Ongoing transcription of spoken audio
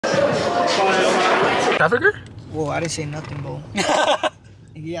trafficker? Whoa, I didn't say nothing, bro.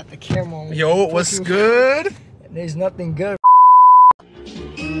 You got the camera on. Yo, what's good? There's nothing good.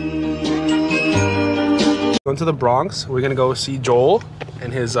 Going to the Bronx. We're gonna go see Joel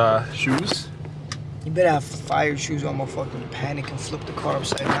and his shoes. You better have fire shoes on, motherfucking panic and flip the car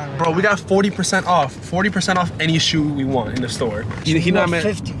upside down. Right Bro, now. we got 40% off. 40% off any shoe we want in the store. He not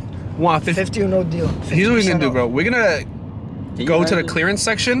 50. Want 50 or no deal. Here's what we're gonna do, off. bro. We're gonna go to the clearance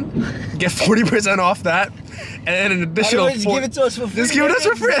section, get 40% off that, and then an additional. Just give it to us for free. Just give it us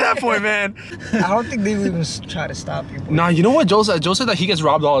for free at that point, man. I don't think they would even try to stop you. Bro. Nah, you know what Joe said? Joe said that he gets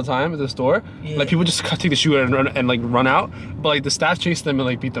robbed all the time at the store. Yeah. Like people just take the shoe and run out, but like the staff chase them and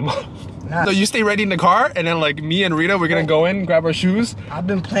like beat them up. Nah. So you stay ready in the car, and then like me and Rita, we're gonna go in, grab our shoes. I've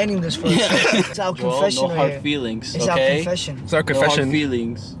been planning this for a second. It's our confession. No hard feelings. It's okay? our confession. It's our confession. No hard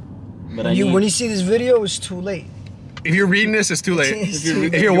feelings. But When you see this video, it's too late. If you're reading this, it's too late.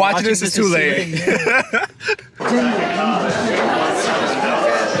 If you're watching this, it's too late.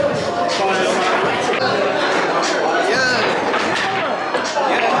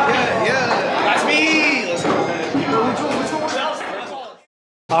 That's me.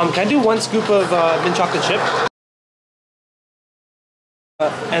 Can I do one scoop of mint chocolate chip?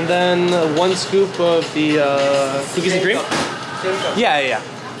 And then one scoop of the cookies and cream? Yeah.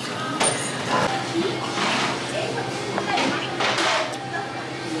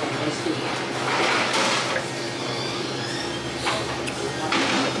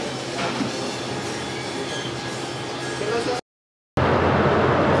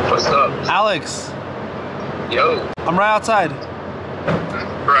 What's up? Alex, Yo. I'm right outside.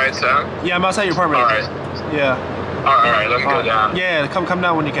 Right, Sam? Yeah, I'm outside your apartment. Alright. Yeah. Alright, let me go down. Yeah, come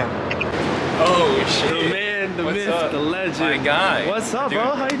down when you can. Oh, shit. The man, the What's myth, up? the legend. My guy. What's up, Dude.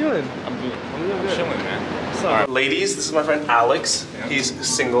 bro? How you doing? I'm chilling, man. What's up? Ladies, this is my friend Alex. Yeah. He's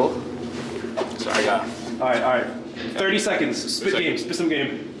single. So I got. Alright. 30 seconds. Spit some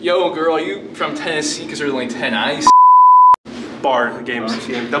game. Yo, girl, are you from Tennessee? Because there's only 10 ice. Bar games.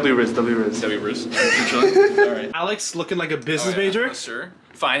 W Riz. W Riz. Alright. Alex looking like a business major. Yes, sir.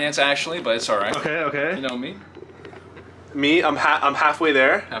 Finance, actually, but it's alright. Okay. You know me? Me, I'm halfway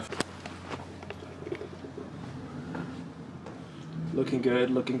there. Looking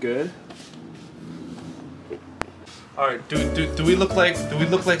good. All right, do we look like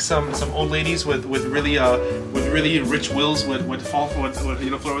some old ladies with really rich wills would fall for flirt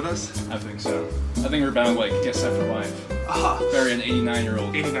with us? I think so. I think we're bound like guess that for life. Marry an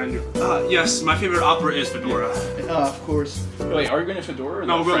 89-year-old. 89-year-old. Yes, my favorite opera is Fedora. Of course. Wait, are we going to Fedora or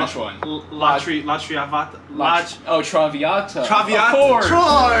No, the we're French one? La Traviata. Oh, Traviata. Traviata. Of course.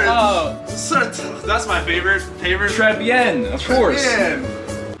 Oh, Oh, that's my favorite. Très bien, of course.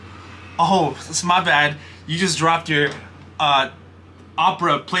 Oh, that's my bad. You just dropped your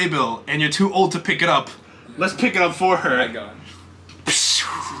opera playbill, and you're too old to pick it up. Let's pick it up for her. Oh my god. This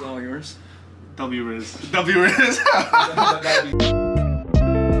is all yours. W Riz.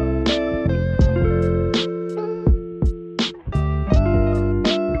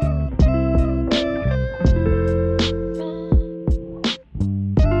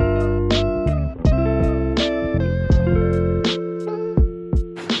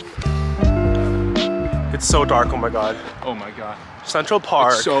 It's so dark, oh my god. Oh my god. Central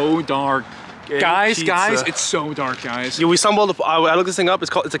Park. It's so dark. Guys, pizza. it's so dark, guys. Yeah, we stumbled. I looked this thing up.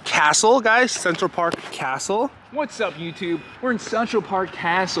 It's a castle, guys. Central Park Castle. What's up, YouTube? We're in Central Park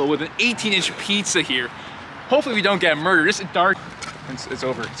Castle with an 18-inch pizza here. Hopefully we don't get murdered. It's dark. It's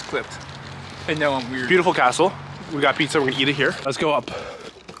over. It's clipped. And no, I'm weird. Beautiful castle. We got pizza. We're gonna eat it here. Let's go up.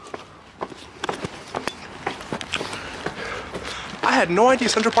 I had no idea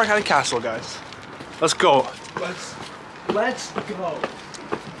Central Park had a castle, guys. Let's go. Let's go.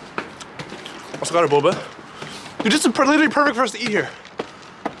 Also got a boba. Dude, this is literally perfect for us to eat here.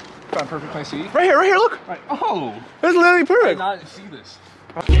 Found a perfect place to eat. Right here, look. Right. Oh, It's literally I did perfect. not see this.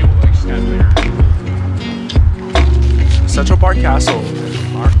 Okay, well, like, stand there. Central Park Castle.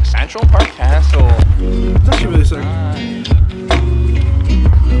 Central Park Castle. It's actually really sick.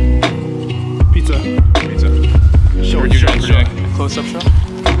 Pizza. Show it. Close-up shot.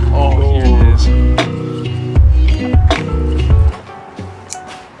 Oh, here it is.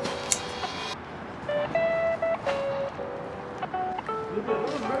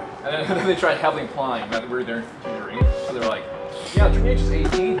 And then they tried heavily implying that we're there to drink. So they're like, yeah, drinking age is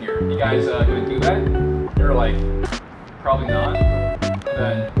 18 here. You guys gonna do that? They were like, probably not.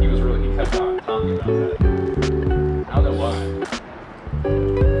 And then he kept on talking about that. I don't know why.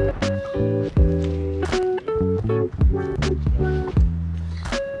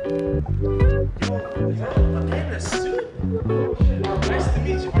 Nice to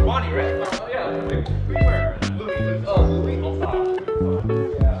meet you. Ronnie, right? Oh yeah.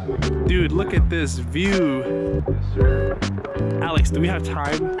 Dude, look at this view. Alex, do we have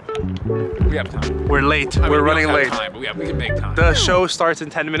time? We have time. We're late. I mean, we're we running don't have late. time, but we can make time. The show starts in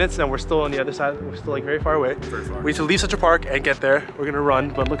 10 minutes and we're still on the other side. We're still like very far away. Very far. We need to leave Central Park and get there. We're gonna run,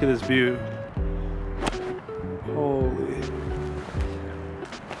 but look at this view. Holy.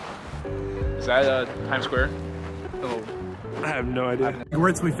 Is that Times Square? Oh, I have no idea. The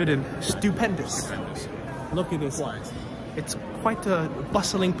words we fit in. Stupendous. Look at this. Why? It's quite a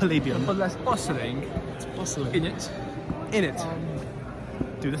bustling palladium. But that's bustling. It's bustling. In it. In it.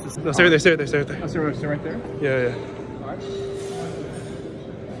 Dude, this is. No, stay right there, stay right there, stay right there. Oh, so right there? Yeah, yeah. Alright.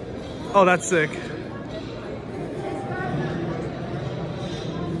 Oh, that's sick.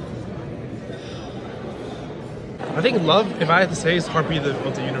 I think love, if I had to say, is heartbeat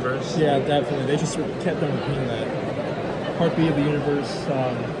of the universe. Yeah, definitely. They just kept on repeating that. Heartbeat of the universe,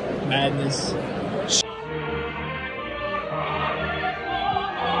 madness.